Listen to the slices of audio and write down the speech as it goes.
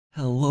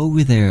Hello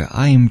there,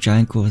 I am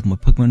GiantGrotle with my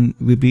Pokemon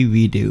Ruby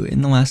Redo.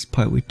 In the last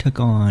part we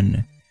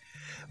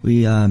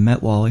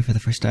met Wally for the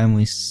first time.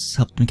 We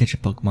helped him catch a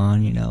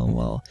Pokemon,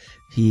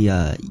 he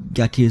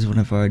got to use one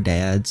of our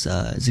dad's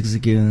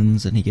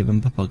Zigzagoons, and he gave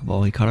him a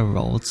Pokeball. He caught a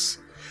Ralts,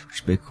 which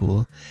is pretty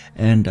cool.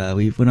 And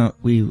we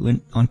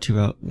went on to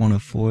Route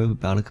 104, we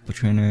battled a couple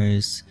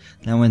trainers.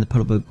 Now we're in the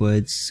Puddlebug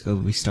Woods, or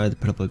we started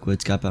the Puddlebug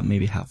Woods, got about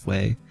maybe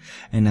halfway,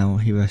 and now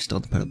we're still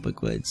in the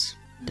Puddlebug Woods.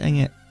 Dang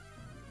it.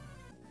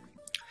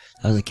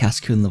 That was a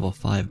Cascoon level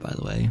 5, by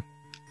the way.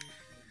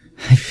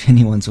 If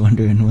anyone's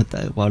wondering what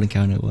that wild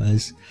encounter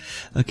was.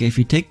 Okay, if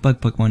you take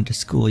bug Pokemon to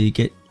school, you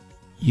get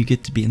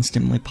to be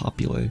instantly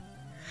popular.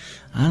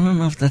 I don't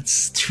know if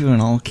that's true in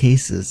all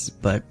cases,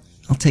 but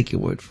I'll take your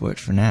word for it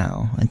for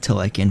now, until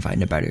I can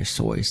find a better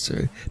source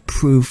or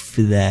proof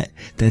that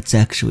that's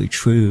actually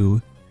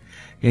true.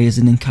 Yeah, here's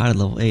a Nincada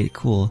level 8,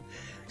 cool.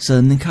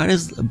 So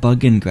Nincada's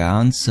bug and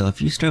ground, so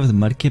if you start with a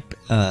Mudkip,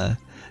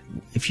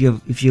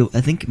 I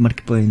think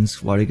Mudkip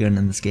learns Water Gun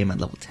in this game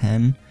at level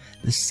 10.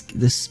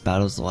 This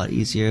battle's a lot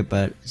easier,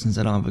 but since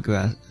I don't have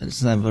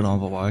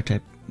a water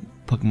type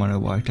Pokemon or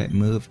water type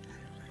move,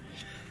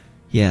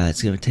 yeah,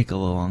 it's gonna take a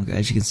little longer.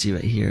 As you can see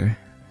right here,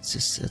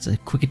 it's a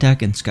quick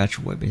attack and scratch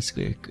ward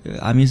basically.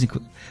 I'm using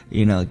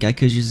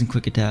Geico's using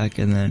quick attack,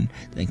 and then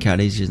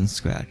Nincada's using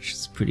scratch.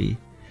 It's pretty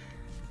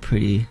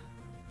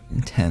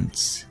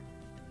intense.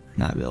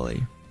 Not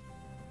really.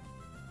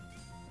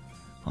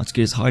 Oh, it's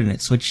good as hard, and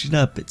it switched it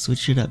up.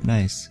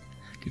 Nice.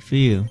 Good for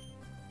you.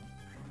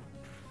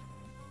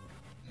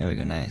 There we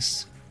go,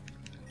 nice.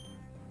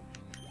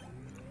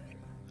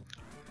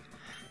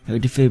 How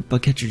would you feel,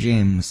 Bugcatcher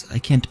James? I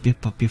can't be a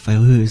puppy if I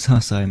lose. Oh,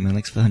 sorry, man.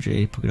 Like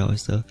 $580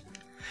 Pokédollars though.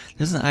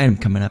 There's an item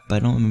coming up, but I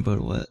don't remember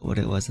what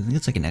it was. I think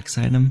it's like an X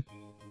item.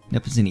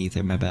 Nope, it's an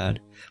ether. My bad.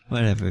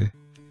 Whatever.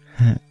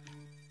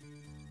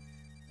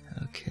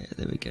 Okay,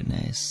 there we go.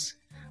 Nice.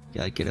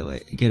 Gotta get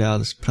out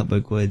of this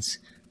Puddlebug Woods.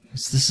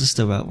 This is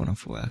still Route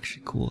 104,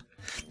 actually. Cool.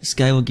 This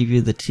guy will give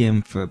you the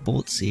TM for a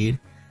Bolt Seed.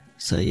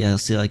 So yeah, you'll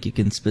see like you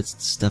can spit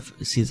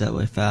seeds that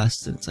way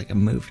fast, and it's like a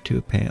move too,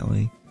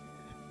 apparently.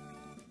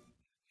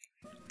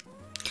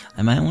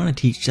 I might want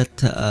to teach that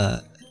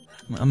to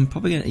I'm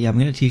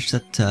gonna teach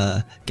that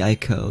to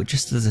Geico,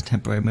 just as a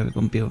temporary move. It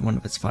won't be one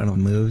of its final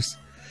moves,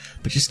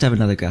 but just to have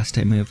another grass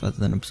type move other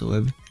than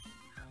Absorb.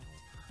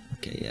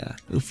 Okay, yeah.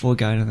 Move 4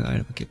 guy, another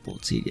item. Okay,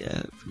 Bolt Seed,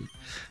 yeah.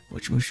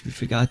 Which move should be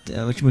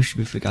forgotten? Which move should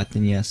be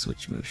forgotten? Yes,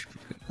 which move should be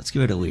forgotten? Let's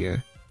give it a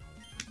Leer.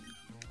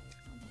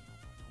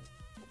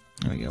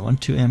 There we go. 1,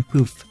 2, and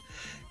poof.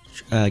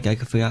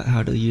 Geico forgot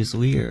how to use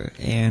Leer,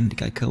 and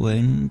Geico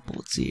in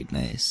Bolt Seed.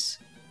 Nice.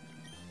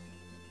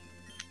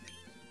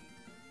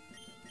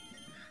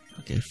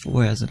 Okay,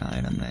 4 as an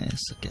item.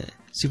 Nice. Okay.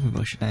 Super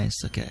Potion.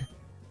 Nice. Okay.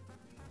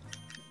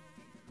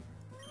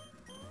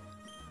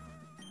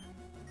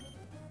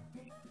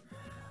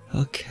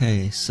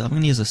 Okay, so I'm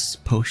gonna use a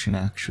potion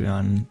actually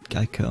on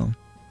Geico.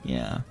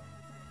 Yeah.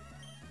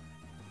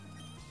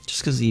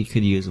 Just because you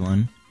could use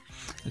one.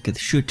 Okay,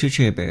 shoot 2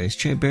 cherry berries.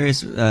 Cherry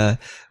berries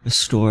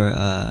restore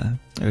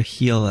or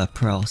heal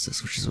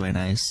paralysis, which is way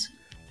nice.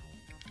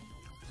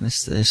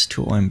 There's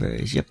 2 orange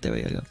berries. Yep, there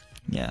we go.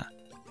 Yeah,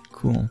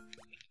 cool.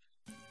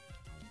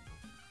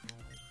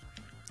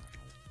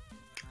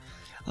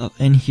 Oh,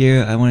 in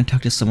here I want to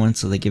talk to someone,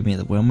 so they give me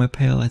the Wilmer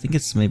Pail. I think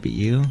it's maybe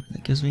you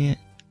that gives me it.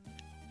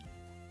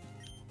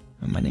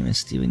 My name is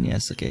Steven,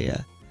 yes, okay,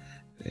 yeah.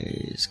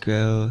 Berries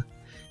grow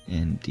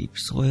in deep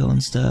soil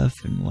and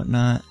stuff and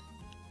whatnot.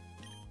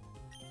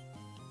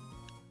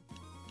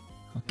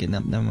 Okay,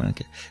 never mind,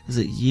 okay. Is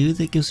it you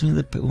that gives me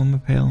the Wilmer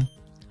Pail?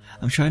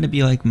 I'm trying to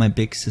be like my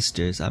big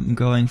sisters. I'm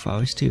growing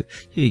flowers too.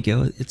 Here you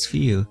go, it's for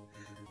you.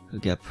 We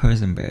got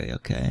Persianberry,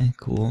 okay,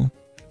 cool.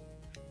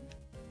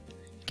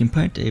 You can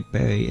plant a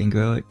berry and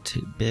grow it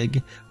to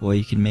big, or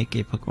you can make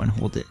a Pokemon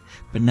hold it.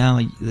 But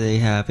now they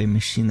have a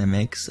machine that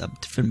makes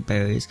up different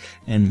berries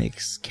and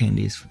makes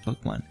candies for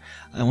Pokemon.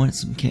 I want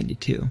some candy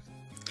too.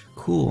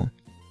 Cool.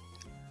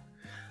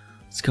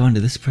 Let's go on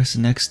to this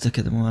person next. Look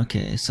at them.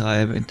 Okay, so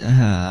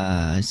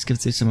I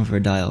skipped through some of her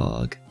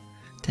dialogue.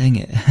 Dang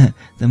it.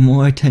 The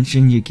more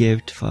attention you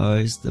give to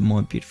flowers, the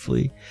more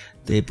beautifully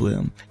they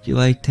bloom. You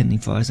like tending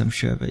flowers, I'm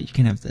sure of it. You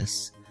can have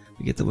this.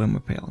 We get the Wilmer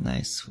Pail,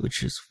 nice,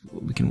 which is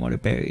we can water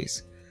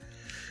berries.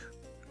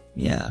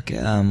 Yeah, okay.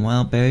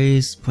 While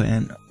berries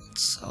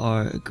plants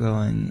are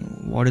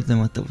growing, water them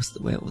with the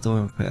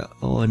Wilmer Pail.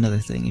 Oh, another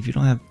thing. If you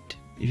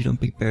don't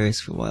pick berries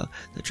for a while,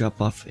 they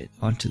drop off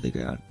onto the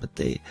ground, but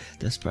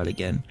they'll sprout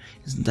again.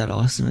 Isn't that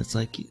awesome? It's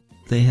like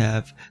they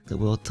have the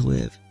will to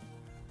live.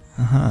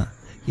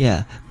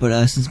 Yeah,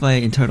 but since my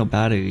internal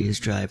battery is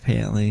dry,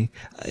 apparently,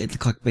 the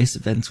clock-based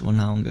events will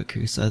no longer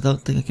occur, so I don't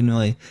think I can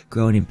really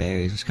grow any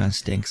berries, which kind of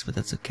stinks, but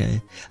that's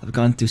okay. I've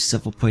gone through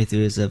several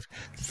playthroughs of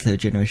the 3rd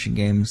generation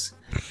games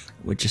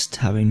with just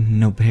having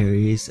no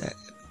berries,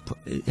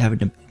 having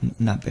to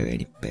not bury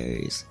any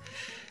berries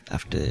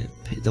after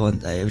the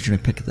one I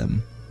originally picked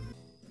them.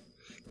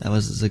 That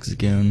was a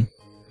Zigzagoon.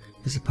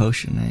 Here's a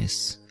potion,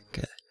 nice.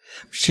 Okay.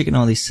 I'm just checking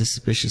all these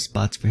suspicious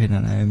spots for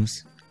hidden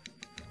items.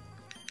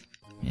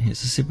 Yeah,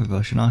 here's a super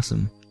potion,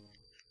 awesome.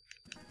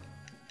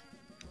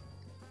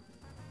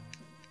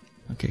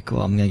 Okay,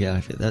 cool, I'm gonna get out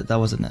of here. That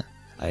wasn't an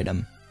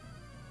item.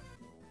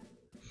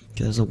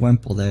 Okay, there's a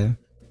Wimple there.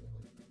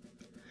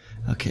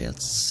 Okay,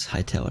 let's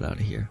hightail it out of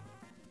here.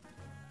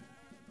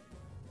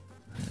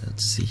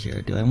 Let's see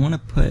here. Do I want to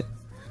put...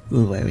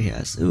 Ooh, wait, he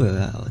has... Ooh,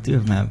 three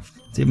of my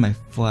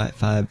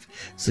 5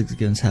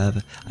 Zigzagoons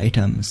have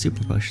item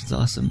super potions.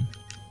 Awesome.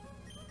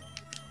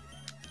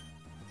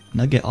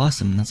 Nugget,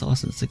 awesome. That's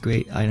awesome. It's a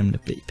great item to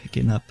be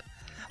picking up.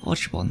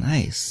 Ultra Ball,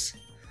 nice.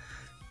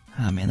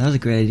 Ah, man, that was a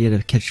great idea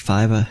to catch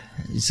 5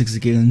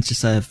 Zigzagoons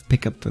just to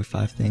pick up for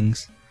 5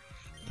 things.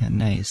 Yeah,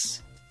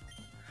 nice.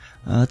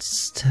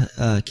 Let's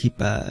keep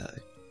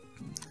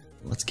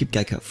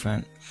Geico up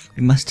front.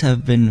 We must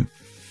have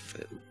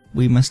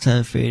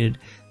faded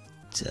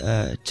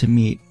to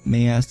meet.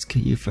 May I ask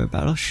you for a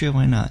battle? Sure,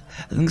 why not?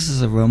 I think this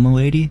is a Roma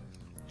lady.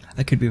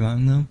 I could be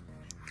wrong though.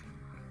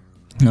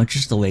 No, it's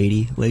just a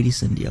lady. Lady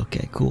Cindy.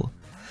 Okay, cool.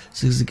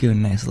 Zigzagoon,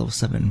 nice, level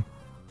 7.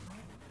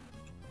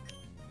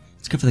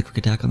 Let's go for the quick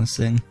attack on this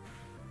thing.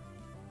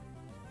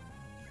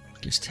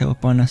 Just tail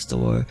up on us to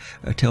lower,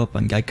 or tail up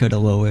on Geico to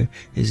lower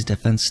his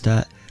defense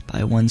stat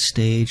by 1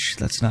 stage.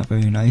 That's not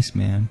very nice,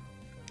 man.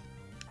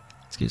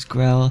 Let's use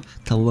Growl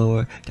to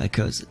lower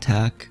Geico's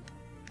attack.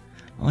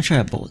 I want to try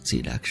a Bullet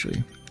Seed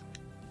actually.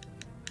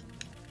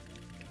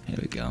 Here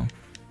we go.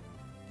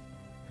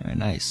 Very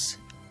nice.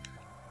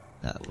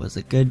 That was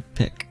a good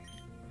pick.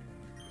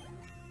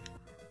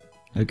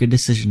 A good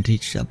decision to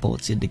teach that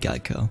Bullet Seed to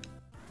Geico.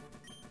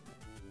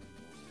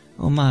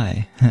 Oh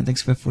my,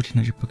 thanks for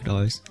 1,400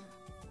 Pokédollars.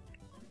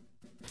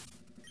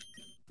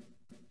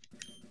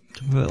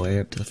 Can we put it way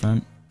up to the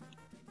front?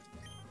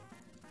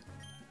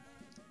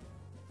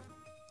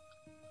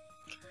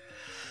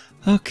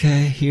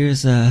 Okay,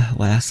 here's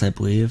last, I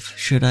believe.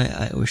 Should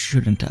I or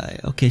shouldn't I?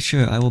 Okay,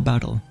 sure, I will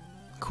battle.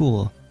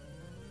 Cool.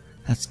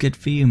 That's good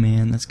for you,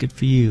 man. That's good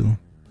for you.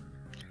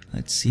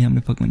 Let's see how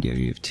many Pokemon do you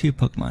have. You have 2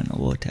 Pokemon, a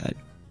Lotad.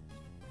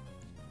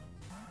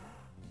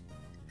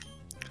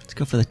 Let's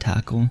go for the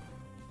Tackle.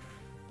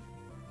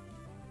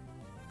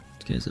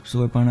 Let's get his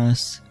Absorb on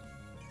us.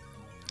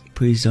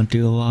 Please don't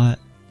do a lot.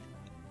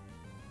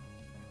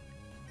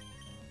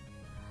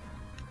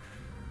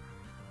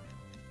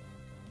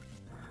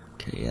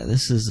 Okay, yeah,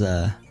 this is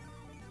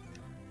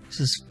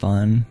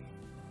fun.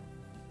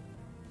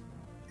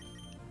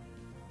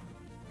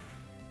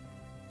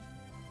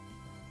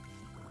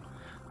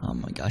 Oh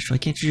my gosh, why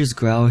can't you just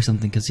Growl or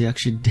something? Because you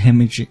actually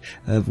damage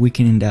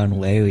weakening down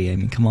Larry. I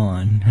mean, come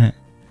on.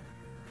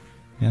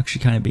 You're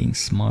actually kind of being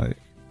smart.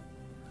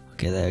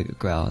 Okay, there you go,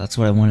 Growl. That's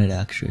what I wanted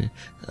actually.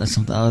 That's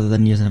something other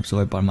than using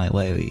Absorb on my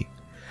Larry.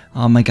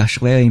 Oh my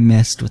gosh, Larry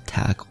missed with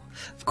Tackle.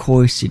 Of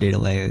course you did,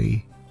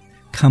 Larry.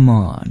 Come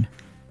on.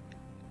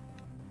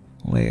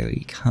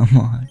 Larry, come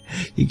on.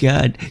 You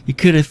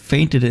could have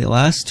fainted it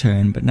last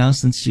turn, but now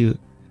since you...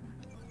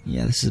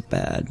 Yeah, this is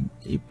bad.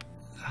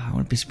 I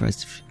wouldn't be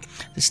surprised if...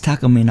 This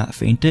Tackle may not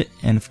faint it,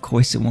 and of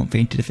course it won't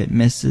faint it if it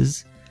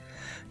misses.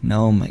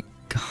 No, my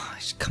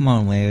gosh. Come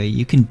on, Larry.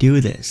 You can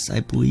do this. I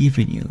believe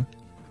in you.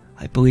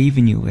 I believe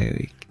in you,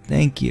 Larry.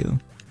 Thank you.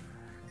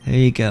 There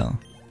you go.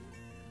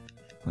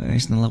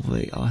 Larry's in the level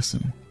 8.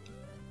 Awesome.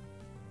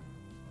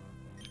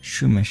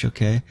 Shroomish,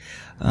 okay.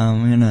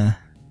 I'm gonna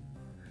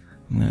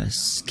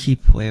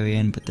keep Larry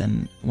in, but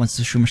then once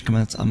the Shroomish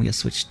comes out, I'm gonna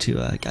switch to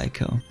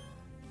Geico.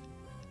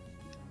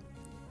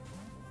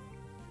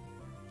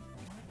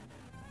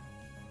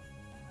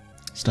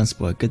 Stun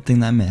Spore, good thing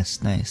that I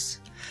missed. Nice.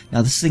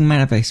 Now this thing might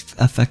have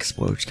FX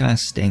Spore, which kind of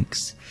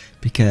stinks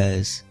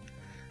because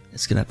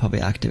it's gonna probably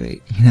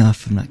activate, you know,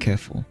 if I'm not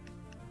careful.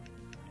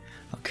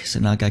 Okay, so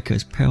now Geico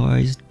is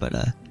paralyzed, but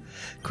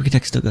Quick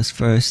Attack still goes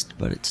first,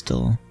 but it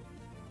still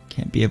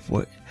can't be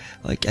avoided.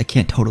 Like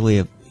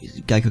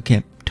Geico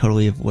can't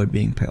totally avoid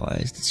being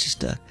paralyzed. It's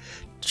just a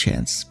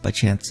chance. By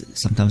chance,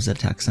 sometimes it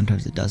attacks,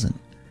 sometimes it doesn't.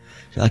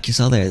 So like you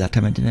saw there, that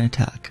time it didn't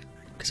attack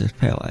because it was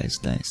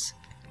paralyzed. Nice.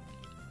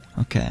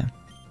 Okay.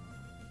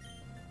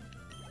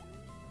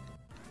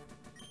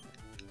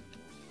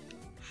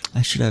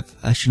 I shouldn't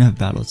have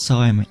battled.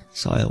 Sorry,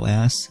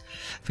 Lass.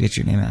 I forget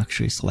your name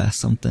actually. It's Lass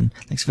something.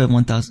 Thanks for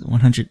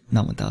 1,100,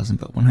 not 1,000,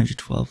 but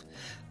 112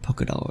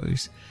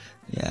 Pokédollars.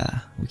 Yeah,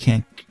 we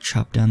can't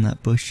chop down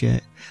that bush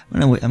yet. I'm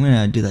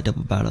gonna do that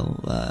double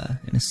battle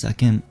in a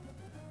second.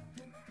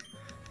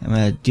 I'm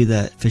gonna do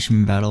that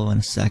fisherman battle in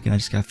a second.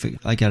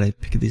 I gotta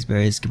pick up these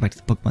berries, get back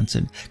to the Pokemon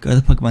Center, go to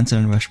the Pokemon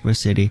Center in Rustboro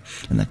City,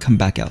 and then come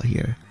back out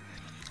here.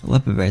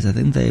 Leopard berries, I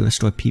think they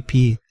restore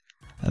PP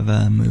of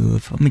a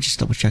move. Let me just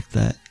double check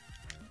that.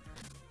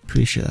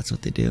 Pretty sure that's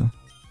what they do.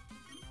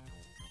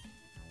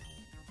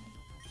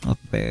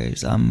 Leopard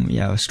berries,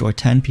 yeah, restore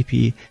 10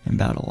 PP in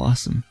battle.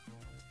 Awesome.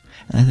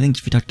 And I think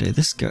if you talk to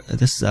this girl,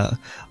 this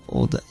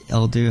old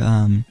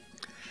elder,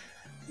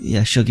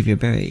 yeah, she'll give you a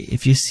berry.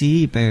 If you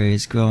see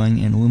berries growing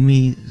in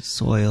loamy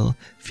soil,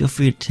 feel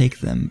free to take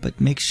them, but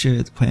make sure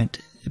you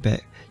plant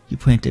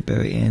a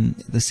berry in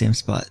the same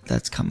spot.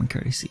 That's common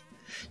courtesy.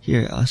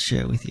 Here, I'll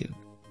share it with you.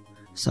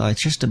 Sorry,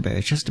 Chester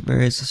Bear. Chester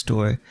Bear is a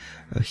store,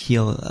 or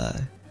he'll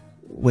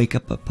wake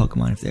up a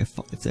Pokemon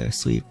if they're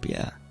asleep.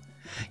 Yeah,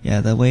 yeah.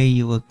 The way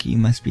you look, you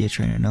must be a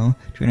trainer. No,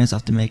 trainers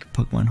often make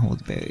Pokemon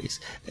hold berries.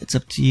 It's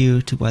up to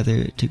you to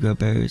whether to grow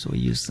berries or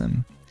use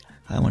them.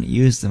 I want to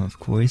use them, of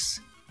course.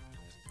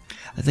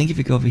 I think if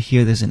you go over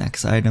here, there's an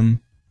X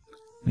item.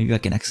 Maybe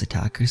like an X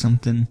attack or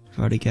something, if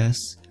I were to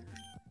guess.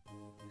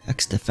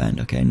 X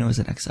defend. Okay, I know it's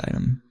an X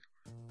item.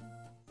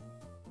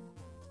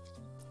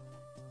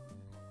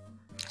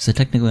 So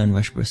technically we're in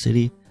Rustboro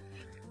City,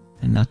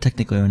 and now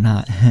technically we're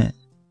not.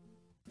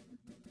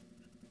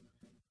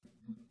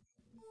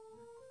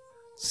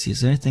 See,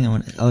 is there anything I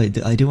want? Oh, I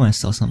do want to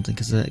sell something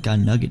because I got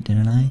a nugget,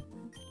 didn't I?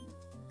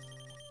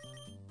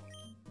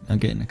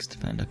 Nugget next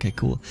defend. Okay,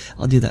 cool.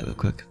 I'll do that real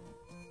quick.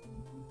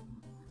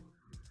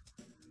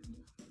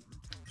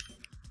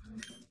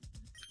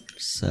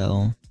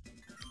 Sell.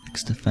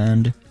 Next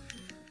defend.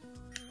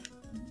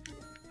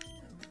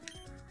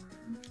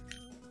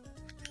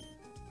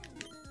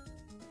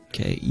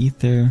 Okay,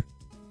 ether.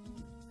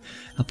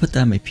 I'll put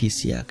that on my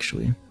PC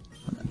actually.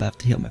 I'm about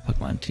to heal my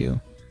Pokemon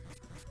too.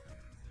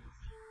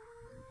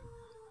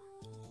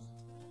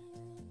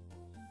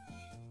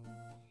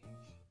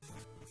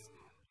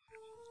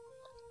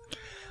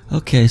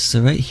 Okay,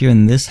 so right here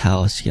in this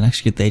house, you can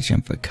actually get the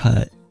HM for a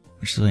cut,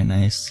 which is really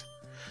nice.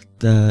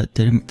 The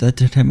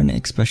determinate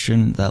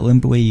expression, that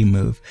limber way you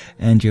move,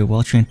 and you're a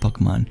well-trained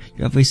Pokemon.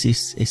 You're obviously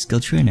a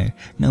skilled trainer.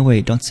 No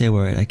wait, don't say a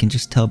word, I can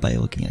just tell by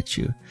looking at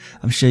you.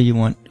 I'm sure you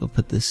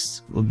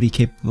will be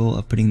capable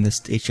of putting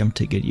this HM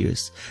to good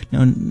use.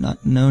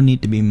 No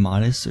need to be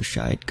modest or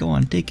shy. Go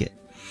on, take it.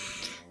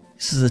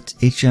 This is a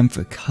HM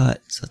for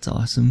cut, so that's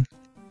awesome.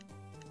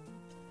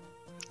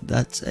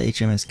 That's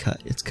HM is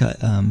cut. It's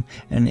cut. And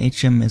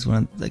HM is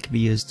one that can be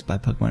used by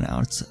Pokemon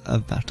out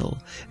of battle.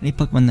 Any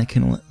Pokemon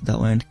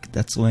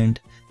that's learned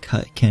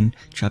cut can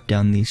chop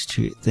down these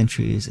thin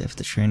trees if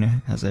the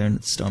trainer has earned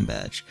the stone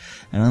badge.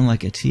 And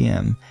unlike a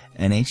TM,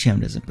 an HM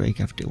doesn't break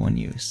after one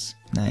use.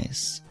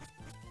 Nice.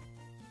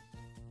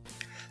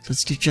 So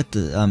let's teach out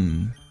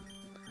the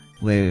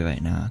Larry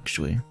right now.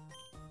 Actually,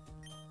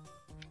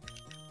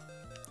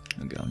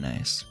 there we go.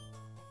 Nice.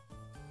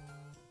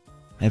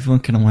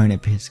 Everyone can learn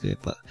it basically,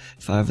 but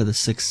 5 of the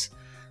 6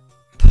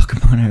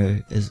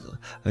 Pokemon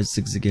are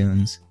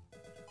Zigzagoons.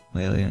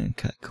 Whaley and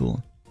cut,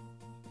 cool.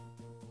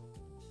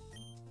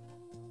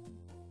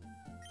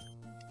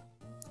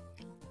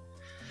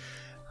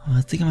 Oh,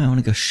 I think I might want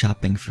to go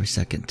shopping for a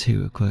second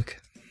too, real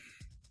quick.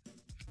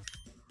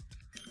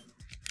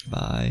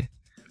 Bye.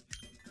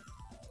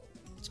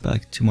 Let's buy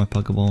like 2 more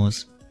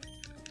Pokeballs.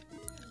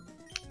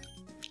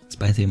 Let's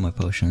buy 3 more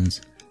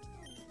potions.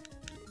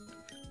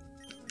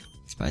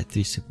 Buy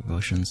 3 super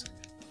potions.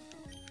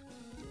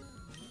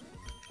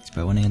 Let's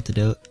buy 1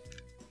 antidote.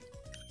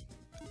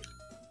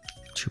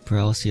 2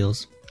 paralysis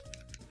heals.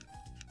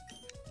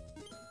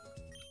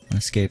 1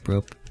 escape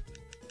rope.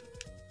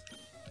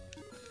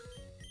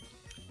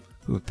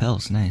 Ooh,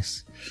 repels,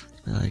 nice.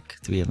 Like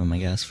 3 of them, I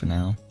guess, for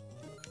now.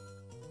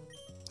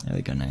 There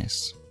we go,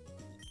 nice.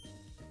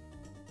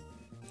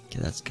 Okay,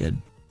 that's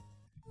good.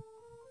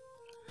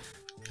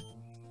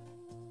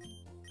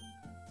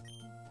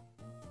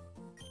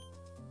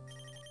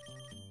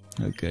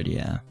 Oh good,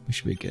 yeah, we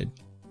should be good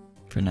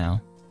for now.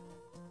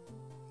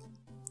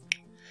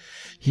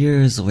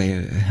 Here's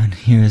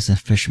a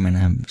fisherman.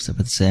 I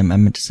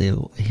meant to say,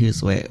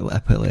 here's the way I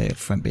put it way up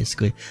front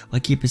basically. Why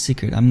keep a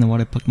secret? I'm the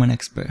water Pokemon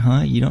expert,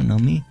 huh? You don't know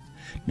me?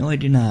 No, I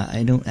do not.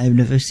 I've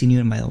never seen you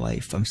in my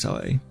life. I'm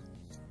sorry.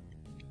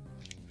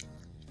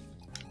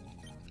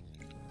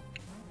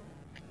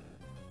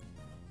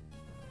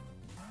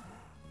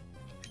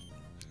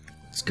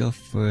 Let's go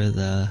for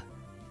the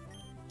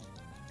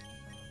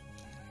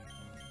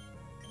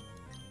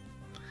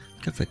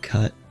go for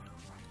cut.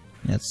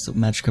 Yeah, it's a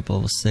magic up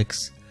level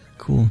 6.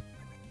 Cool.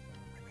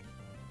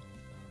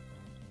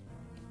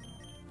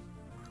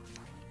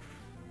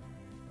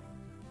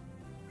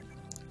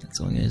 That's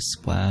only a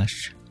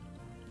splash.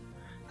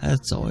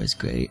 That's always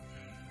great.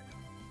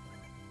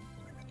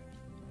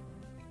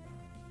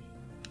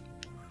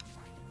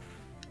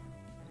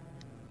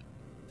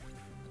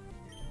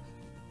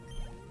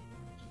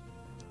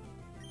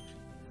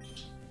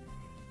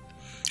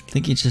 I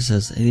think he just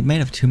says he might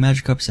have 2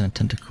 Magikarps and a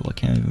Tentacool. I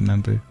can't even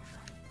remember.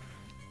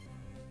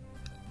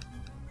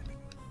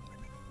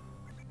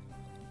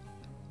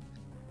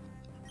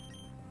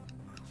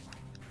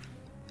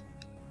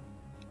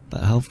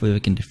 But hopefully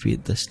we can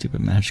defeat this stupid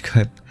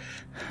Magikarp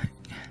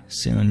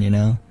soon, you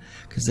know,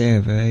 because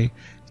they're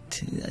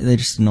they're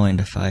just annoying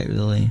to fight,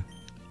 really,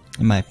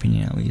 in my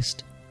opinion at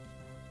least.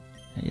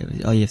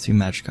 Oh, you have 3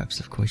 Magikarps,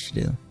 of course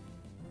you do.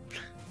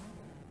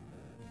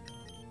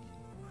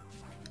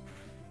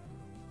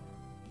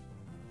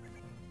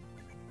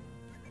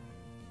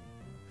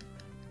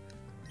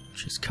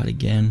 Just cut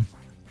again.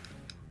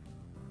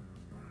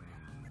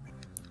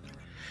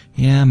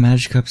 Yeah,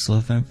 Magikarps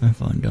love having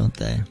fun, don't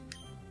they?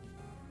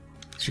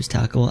 Let's just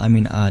tackle. I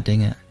mean,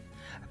 dang it.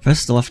 I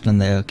pressed the left on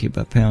there, okay,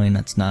 but apparently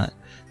that's not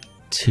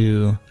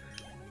too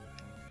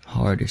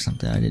hard or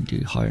something. I didn't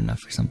do hard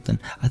enough or something.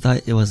 I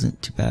thought it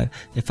wasn't too bad,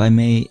 if I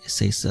may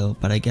say so,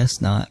 but I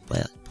guess not.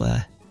 Blah,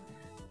 blah.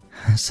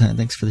 So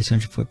thanks for the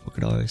 204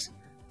 Pokédollars.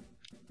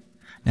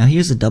 Now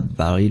here's a double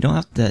battle. You don't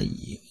have to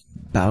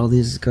battle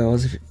these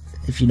girls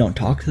if you don't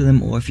talk to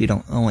them, or if you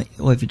don't,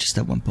 or if you just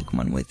have one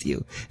Pokemon with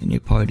you in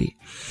your party.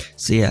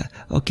 So yeah,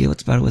 okay,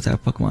 let's battle with our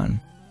Pokemon.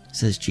 It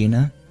says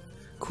Gina.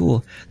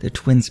 Cool. They're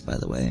twins, by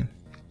the way.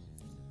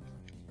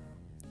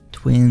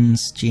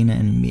 Twins, Gina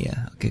and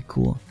Mia. Okay,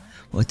 cool.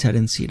 Well, Ted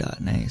and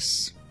C-Dot.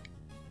 Nice.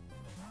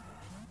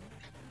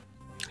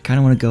 I kind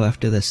of want to go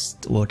after this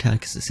Lotad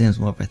because it seems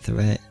more of a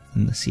threat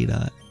than the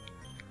C-Dot.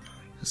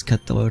 Just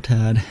cut the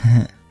Lotad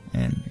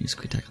and use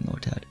quick attack on the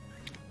Lotad.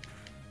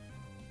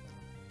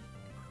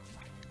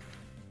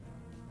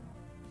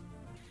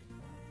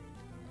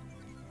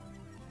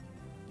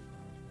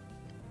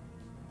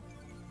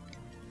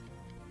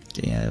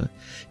 Okay, yeah,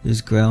 it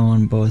was Growl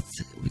on both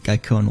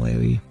Geico and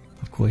Larry.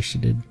 Of course she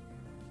did.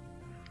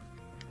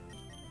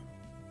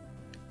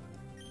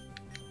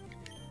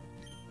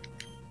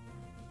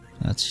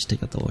 Let's just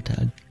take out the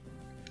Lotad.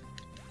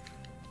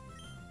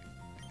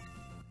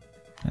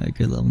 Alright,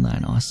 good, level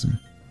 9, awesome.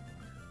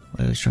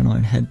 Well, I was trying to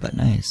learn Headbutt,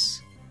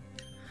 nice.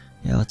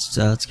 Yeah,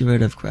 let's get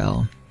rid of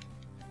Growl.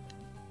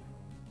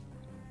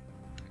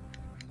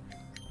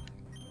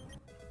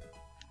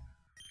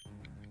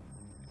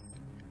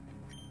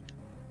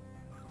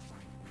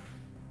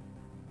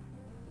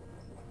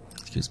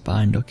 Let's use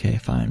Bind, okay,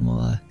 fine.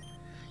 We'll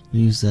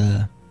use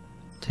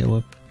Tail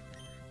Whip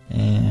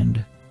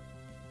and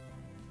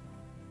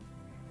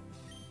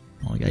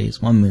well, I gotta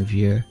use one move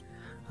here.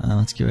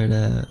 Let's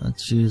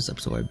use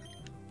Absorb.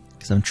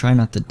 Because I'm trying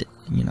not to,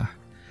 you know,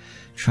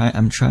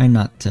 I'm trying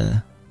not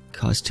to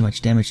cause too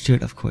much damage to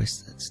it. Of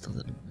course, that's still a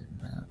little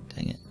bit,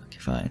 dang it. Okay,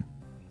 fine.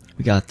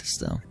 We got this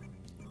though.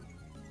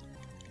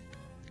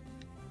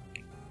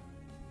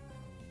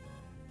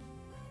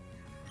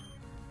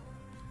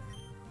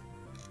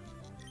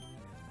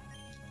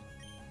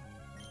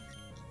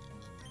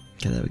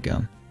 Okay, there we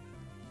go.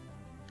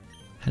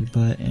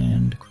 Headbutt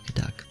and quick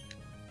attack.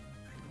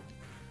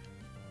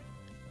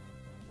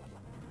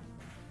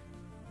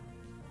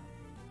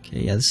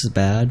 Okay, yeah, this is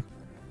bad.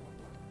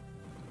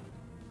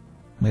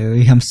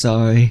 Larry, I'm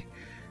sorry.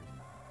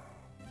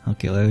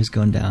 Okay, Larry's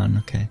going down.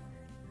 Okay,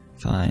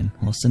 fine.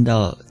 We'll send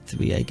out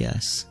 3, I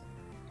guess.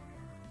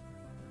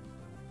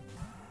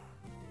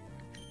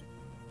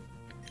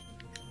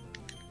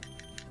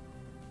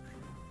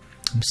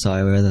 I'm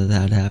sorry whether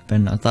that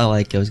happened. I thought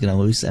like it was gonna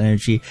lose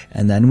energy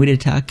and then we'd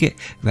attack it,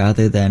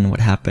 rather than what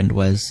happened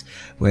was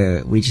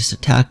where we just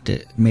attacked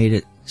it, made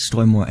it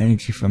store more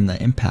energy from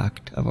the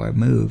impact of our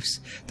moves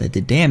that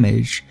did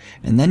damage,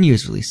 and then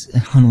use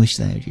unleash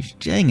the energy.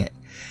 Dang it.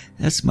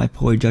 That's my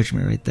poor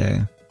judgment right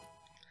there.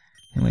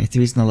 Anyway,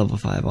 3's now level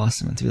 5,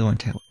 awesome, and 3 the one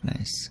attack,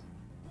 nice.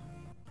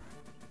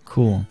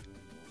 Cool.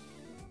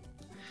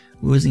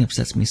 Losing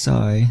upsets me,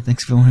 sorry.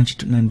 Thanks for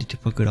 192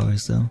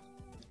 Pokédollars though.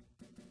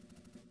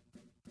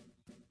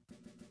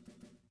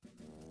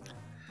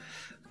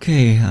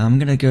 Okay, I'm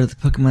gonna go to the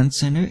Pokemon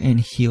Center and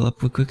heal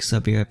up real quick, so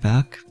I'll be right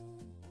back.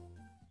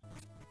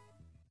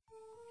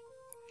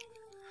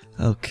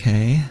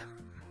 Okay.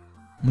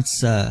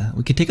 Let's,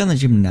 we could take on the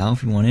gym now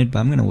if we wanted, but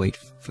I'm gonna wait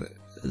for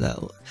that.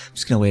 I'm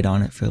just gonna wait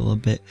on it for a little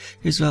bit.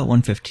 Here's about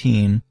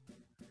 1:15.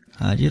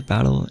 Do you have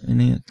battle?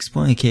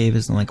 Exploring a cave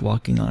isn't like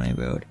walking on a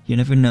road. You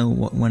never know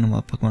when and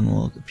what Pokemon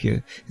will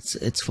appear.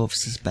 It's full of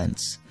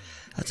suspense.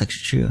 That's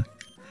actually true.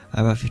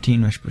 About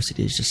 15, Rustboro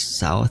City is just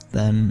south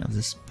then of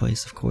this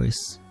place, of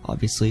course,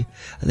 obviously.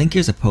 I think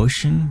here's a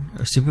potion,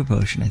 or super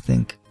potion, I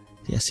think.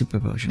 Yeah, super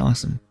potion,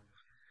 awesome.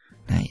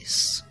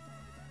 Nice.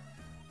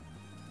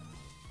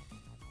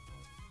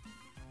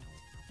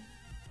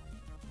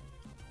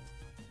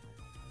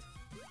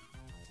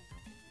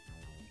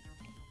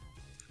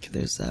 Okay,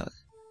 there's that.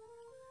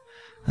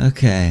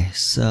 Okay,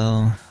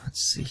 so,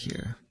 let's see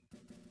here.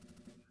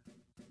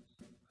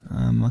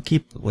 I'll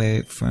keep way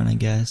up front, I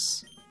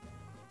guess.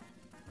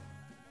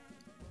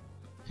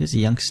 Here's a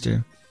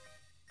youngster.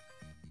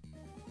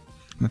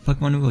 My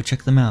Pokemon will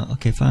check them out.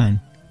 Okay,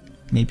 fine.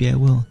 Maybe I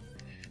will.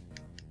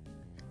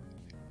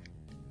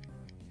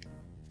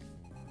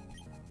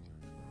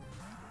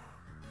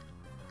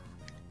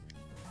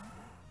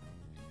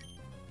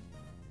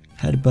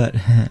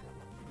 Headbutt.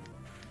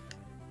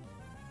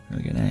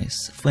 Okay,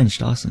 nice.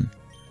 Flinched, awesome.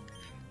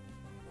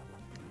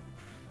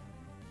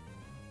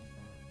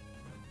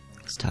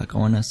 Let's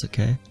tackle on us,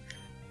 okay.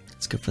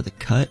 Let's go for the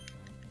cut.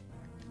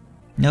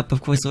 Nope,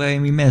 of course, Larry,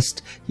 we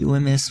missed. You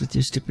missed with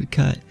your stupid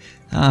cut.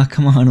 Ah,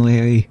 come on,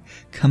 Larry.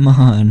 Come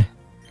on.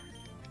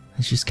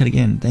 Let's just cut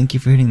again. Thank you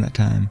for hitting that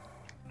time.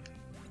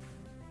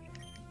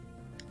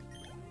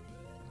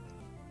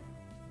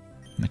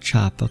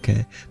 Machop,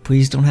 okay.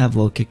 Please don't have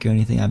low kick or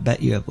anything. I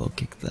bet you have low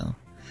kick, though.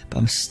 But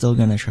I'm still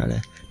gonna try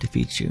to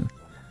defeat you.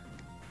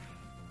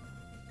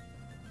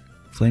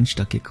 Flinched,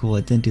 okay, cool.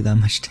 It didn't do that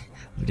much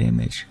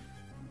damage.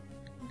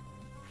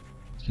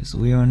 Use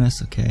Weir on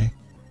us, okay.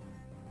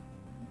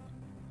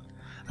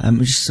 I'm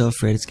just so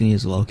afraid it's gonna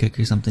use a low kick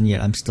or something,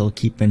 yet I'm still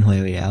keeping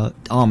Larry out.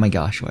 Oh my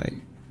gosh,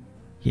 wait.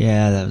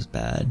 Yeah, that was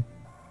bad.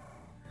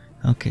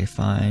 Okay,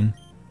 fine.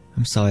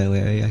 I'm sorry,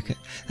 Larry. Okay.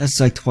 That's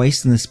like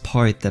twice in this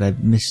part that I've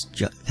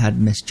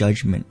had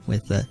misjudgment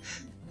with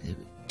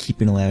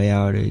keeping Larry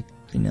out, or,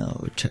 you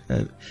know,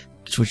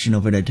 switching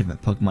over to a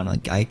different Pokemon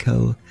like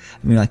Geico.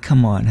 I mean, like,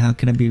 come on, how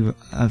can I be?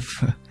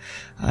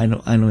 I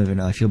don't even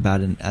know. I feel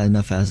bad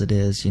enough as it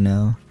is, you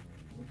know.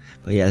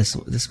 But yeah,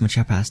 this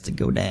Machop has to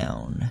go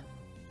down.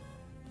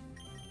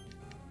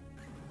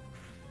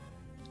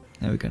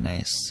 There we go,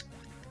 nice.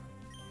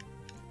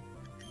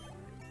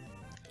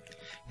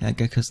 Yeah,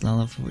 Gecko's now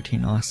level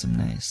 14, awesome,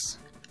 nice.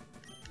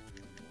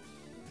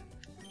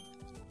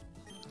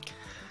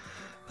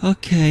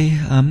 Okay,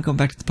 I'm going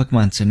back to the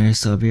Pokemon Center,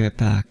 so I'll be right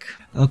back.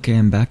 Okay,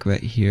 I'm back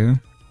right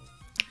here.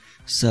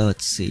 So,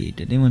 let's see,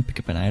 did anyone pick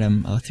up an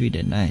item? Oh, 3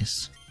 did,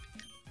 nice.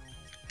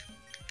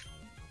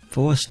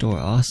 4 store,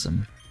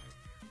 awesome.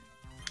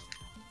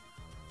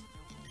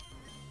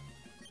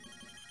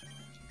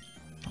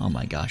 Oh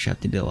my gosh, I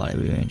have to do a lot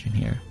of rearranging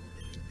here.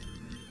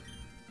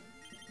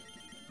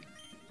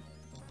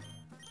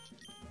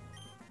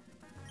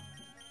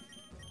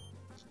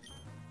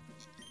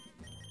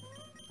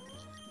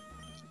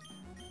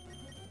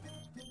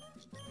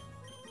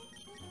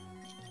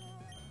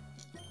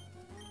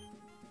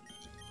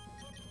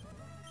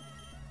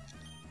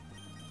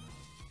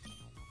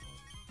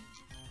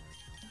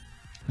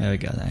 There we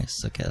go,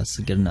 nice. Okay, that's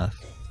good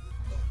enough.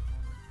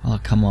 Oh,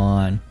 come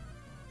on.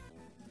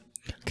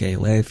 Okay,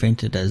 Larry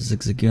fainted as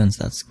Zigzagoons,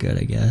 that's good,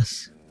 I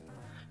guess.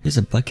 Here's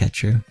a bug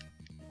catcher.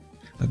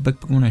 A bug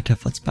Pokemon are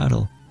tough, let's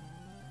battle.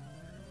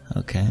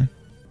 Okay.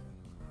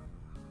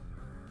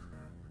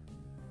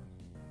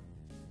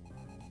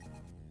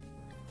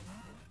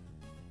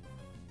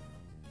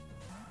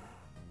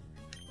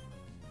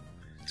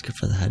 Let's go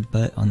for the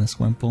headbutt on this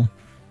Wimple.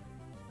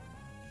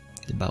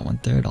 Did about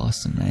 1/3,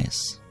 awesome,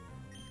 nice.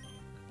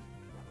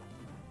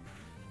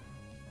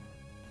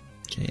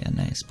 Okay, yeah,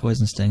 nice.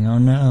 Poison Sting, oh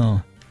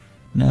no!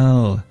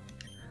 No!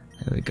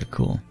 There we go,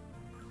 cool.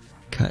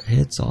 Cut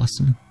hits,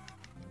 awesome.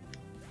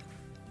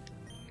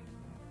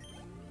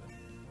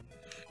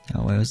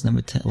 Oh, wait, it was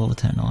number 10, level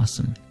 10,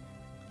 awesome.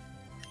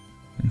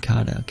 And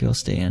Kata, okay, I'll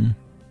stay in.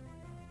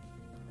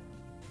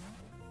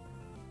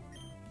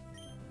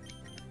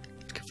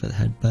 Let's go for the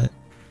headbutt.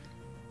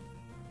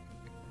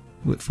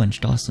 Ooh, it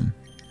flinched, awesome.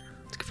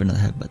 Let's go for another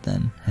headbutt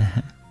then.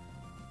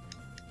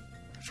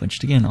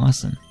 Flinched again,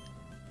 awesome.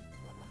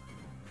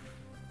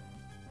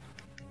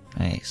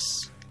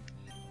 Nice.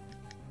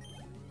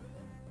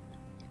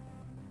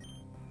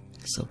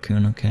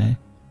 Silcoon, okay.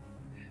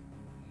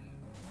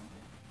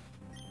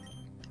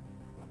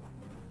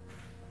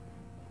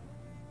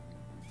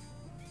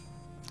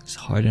 Is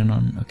Harden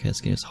on? Okay,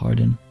 let's get his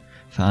Harden.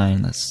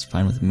 Fine, that's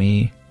fine with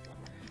me.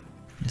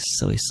 This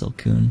silly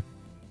Silcoon.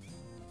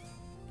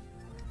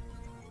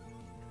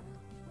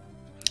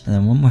 And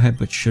then one more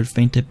headbutt should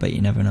faint it, but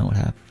you never know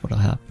what'll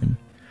happen.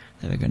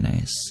 There we go,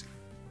 nice.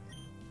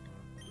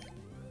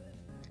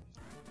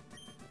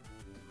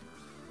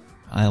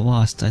 I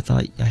lost. I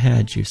thought I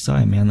had you.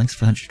 Sorry, man. Thanks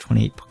for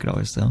 128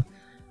 Pokédollars, though.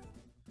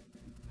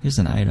 Here's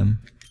an item.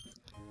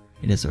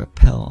 It is a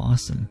repel.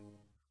 Awesome.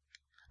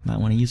 Might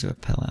want to use a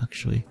repel,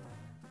 actually.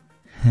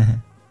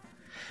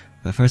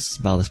 But first, let's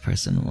battle this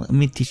person. Let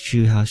me teach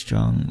you how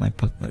strong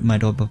my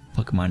adorable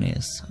Pokemon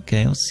is.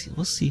 Okay,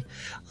 we'll see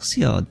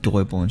how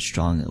adorable and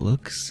strong it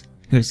looks.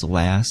 Here's the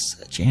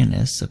last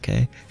Janice.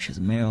 Okay, she has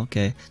a Meryl.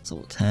 Okay, it's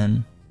level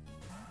 10.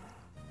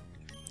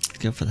 Let's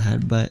go for the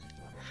headbutt.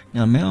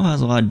 Now, Meryl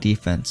has a lot of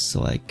defense,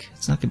 so like,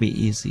 it's not gonna be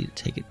easy to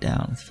take it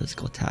down with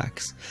physical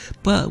attacks.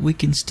 But we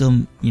can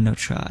still, you know,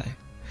 try.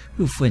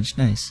 Ooh, flinched,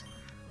 nice.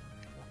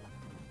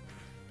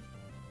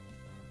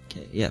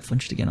 Okay, yeah,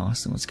 flinched again,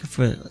 awesome. Let's go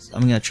for it.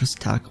 I'm gonna trust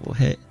attack will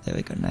hit. There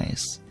we go,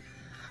 nice.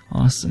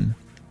 Awesome.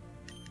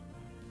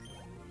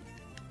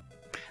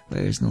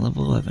 Where's the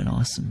level 11?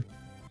 Awesome.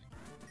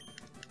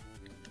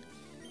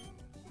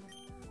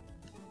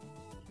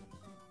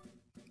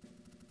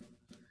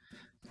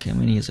 Okay, I'm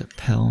gonna use a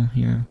Repel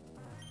here.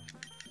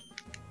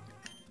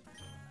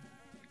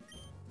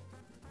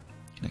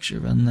 Can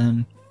actually run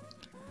them.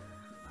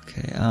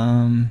 Okay,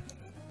 I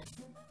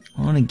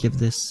want to give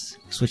this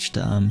switch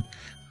to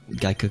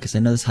Geico because I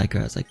know this hiker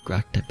has like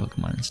Rock type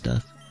Pokemon and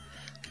stuff.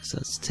 So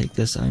let's take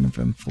this item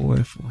from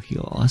 4 for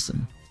heal.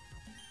 Awesome.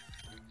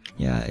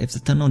 Yeah, if the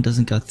tunnel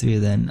doesn't go through,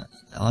 then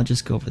I'll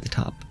just go over the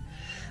top.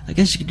 I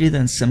guess you could do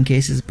that in some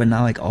cases, but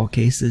not like all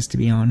cases, to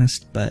be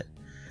honest. But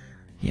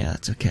yeah,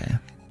 that's okay.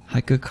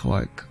 Hiker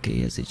Clark. Okay,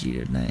 he has a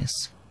Jeter.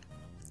 Nice.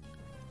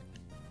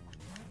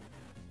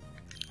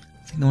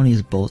 I think I want to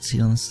use Bolt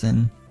Seed on this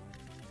thing.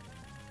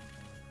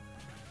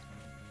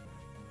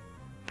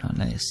 Oh,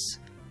 nice.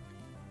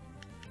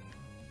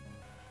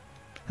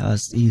 That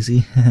was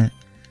easy.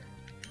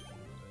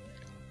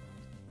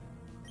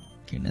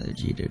 Okay, another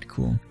Jeter.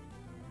 Cool.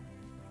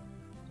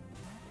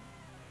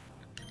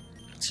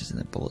 Let's use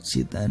the Bolt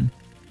Seed then.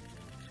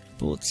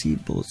 Bolt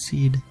Seed, Bolt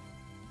Seed.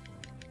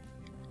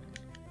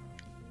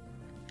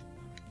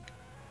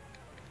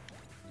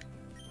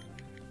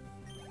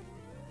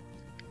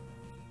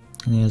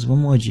 And he has one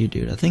more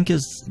Geodude. I think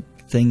his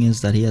thing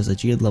is that he has a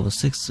Geodude level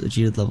 6, a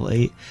Geodude level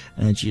 8,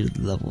 and a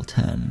Geodude level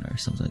 10 or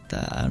something like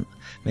that.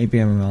 Maybe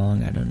I'm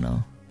wrong, I don't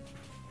know.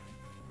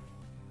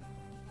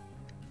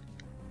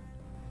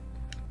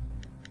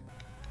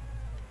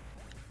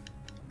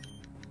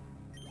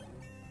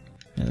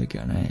 There we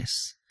go,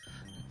 nice.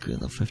 Good,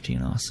 level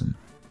 15, awesome.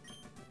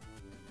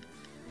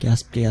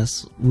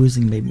 Gas,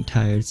 losing made me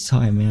tired,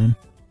 sorry man.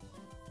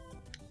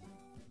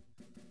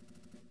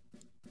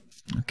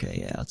 Okay,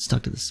 yeah, let's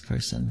talk to this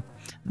person.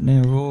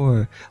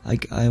 Roar!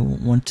 I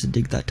want to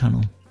dig that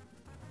tunnel.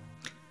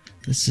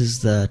 This is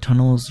the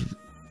tunneler's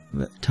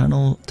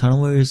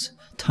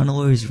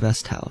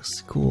rest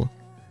house. Cool.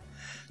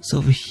 So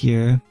over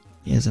here,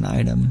 he has an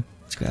item.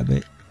 Let's grab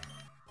it.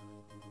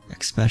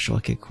 X special.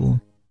 Okay,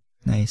 cool.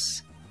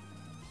 Nice.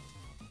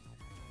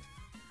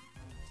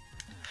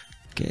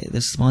 Okay,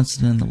 there's a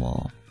monster in the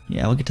wall.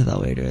 Yeah, we'll get to that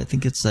later. I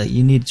think it's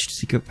you need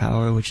secret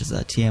power, which is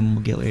a TM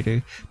we'll get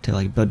later, to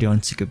like build your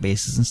own secret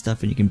bases and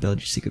stuff, and you can build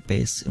your secret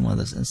base in one of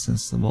those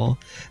instances of the wall.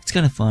 It's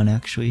kind of fun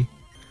actually.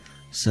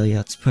 So yeah,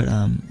 let's put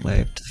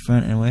way up to the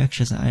front, and way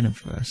actually has an item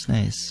for us.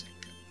 Nice.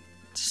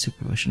 It's a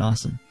super potion,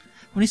 awesome.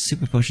 How many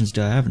super potions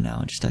do I have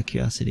now? Just out of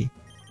curiosity.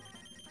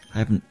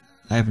 I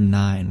have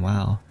 9.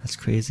 Wow, that's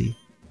crazy.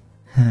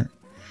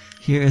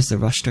 Here is the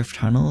Rush Turf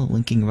Tunnel,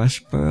 linking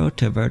Rustboro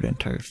to Verdant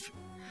Turf.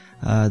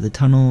 The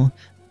tunnel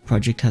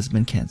project has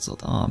been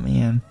cancelled. Aw,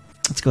 man.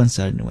 Let's go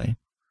inside anyway.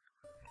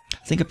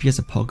 I think up here's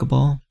a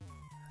Pokeball.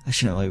 I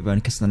shouldn't really run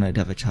because then I'd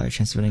have a higher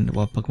chance of winning the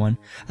wild Pokemon.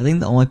 I think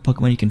the only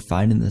Pokemon you can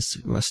find in this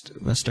Rust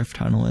Turf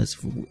Tunnel is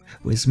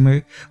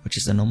Whismur, which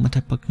is a normal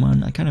type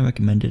Pokemon. I kind of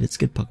recommend it. It's a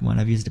good Pokemon.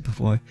 I've used it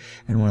before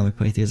in one of my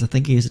playthroughs. I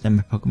think I used it in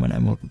my Pokemon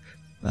Emerald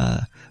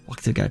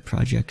walkthrough guide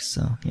project.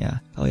 So yeah.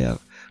 Oh yeah,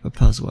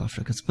 Repel's well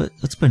after. Let's put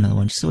another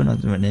one just so we're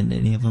not running into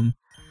any of them.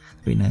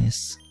 That'd be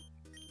nice.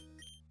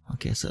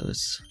 Okay, so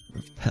it's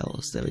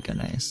Repels. There we go.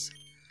 Nice.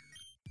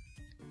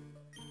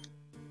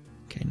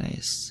 Okay,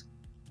 nice.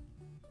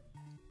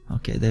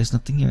 Okay, there's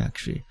nothing here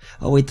actually.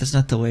 Oh wait, that's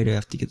not the way to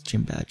have to get the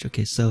gym badge.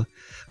 Okay, so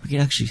we can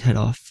actually head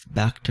off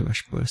back to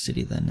Rustboro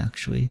City then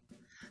actually.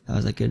 That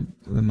was a good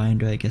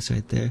reminder, I guess,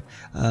 right there.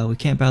 We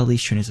can't battle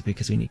these trainers up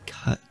because we need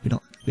cut.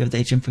 We have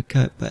the HM for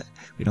cut, but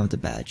we don't have the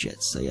badge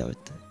yet. So yeah,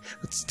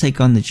 let's take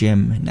on the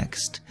gym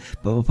next.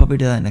 But we'll probably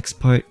do that next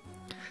part.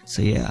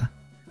 So yeah,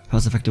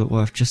 Pulse Effective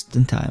Warf just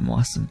in time.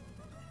 Awesome.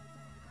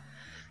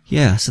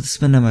 Yeah, so this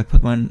has been my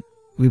Pokemon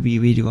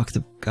Redo Walk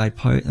the Guide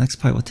part. Next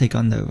part we'll take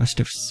on the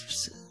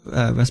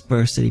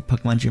Rustboro City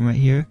Pokemon Gym right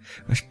here.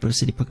 Rustboro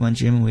City Pokemon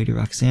Gym and Lady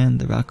Roxanne,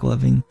 the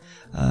rock-loving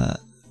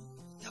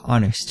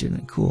honor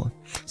student. Cool.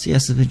 So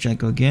yes, this has been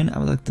GiantGrotle again. I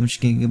would like to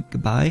wish you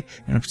goodbye,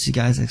 and I hope to see you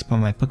guys next part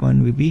of my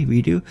Pokemon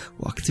Redo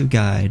Walkthrough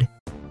Guide.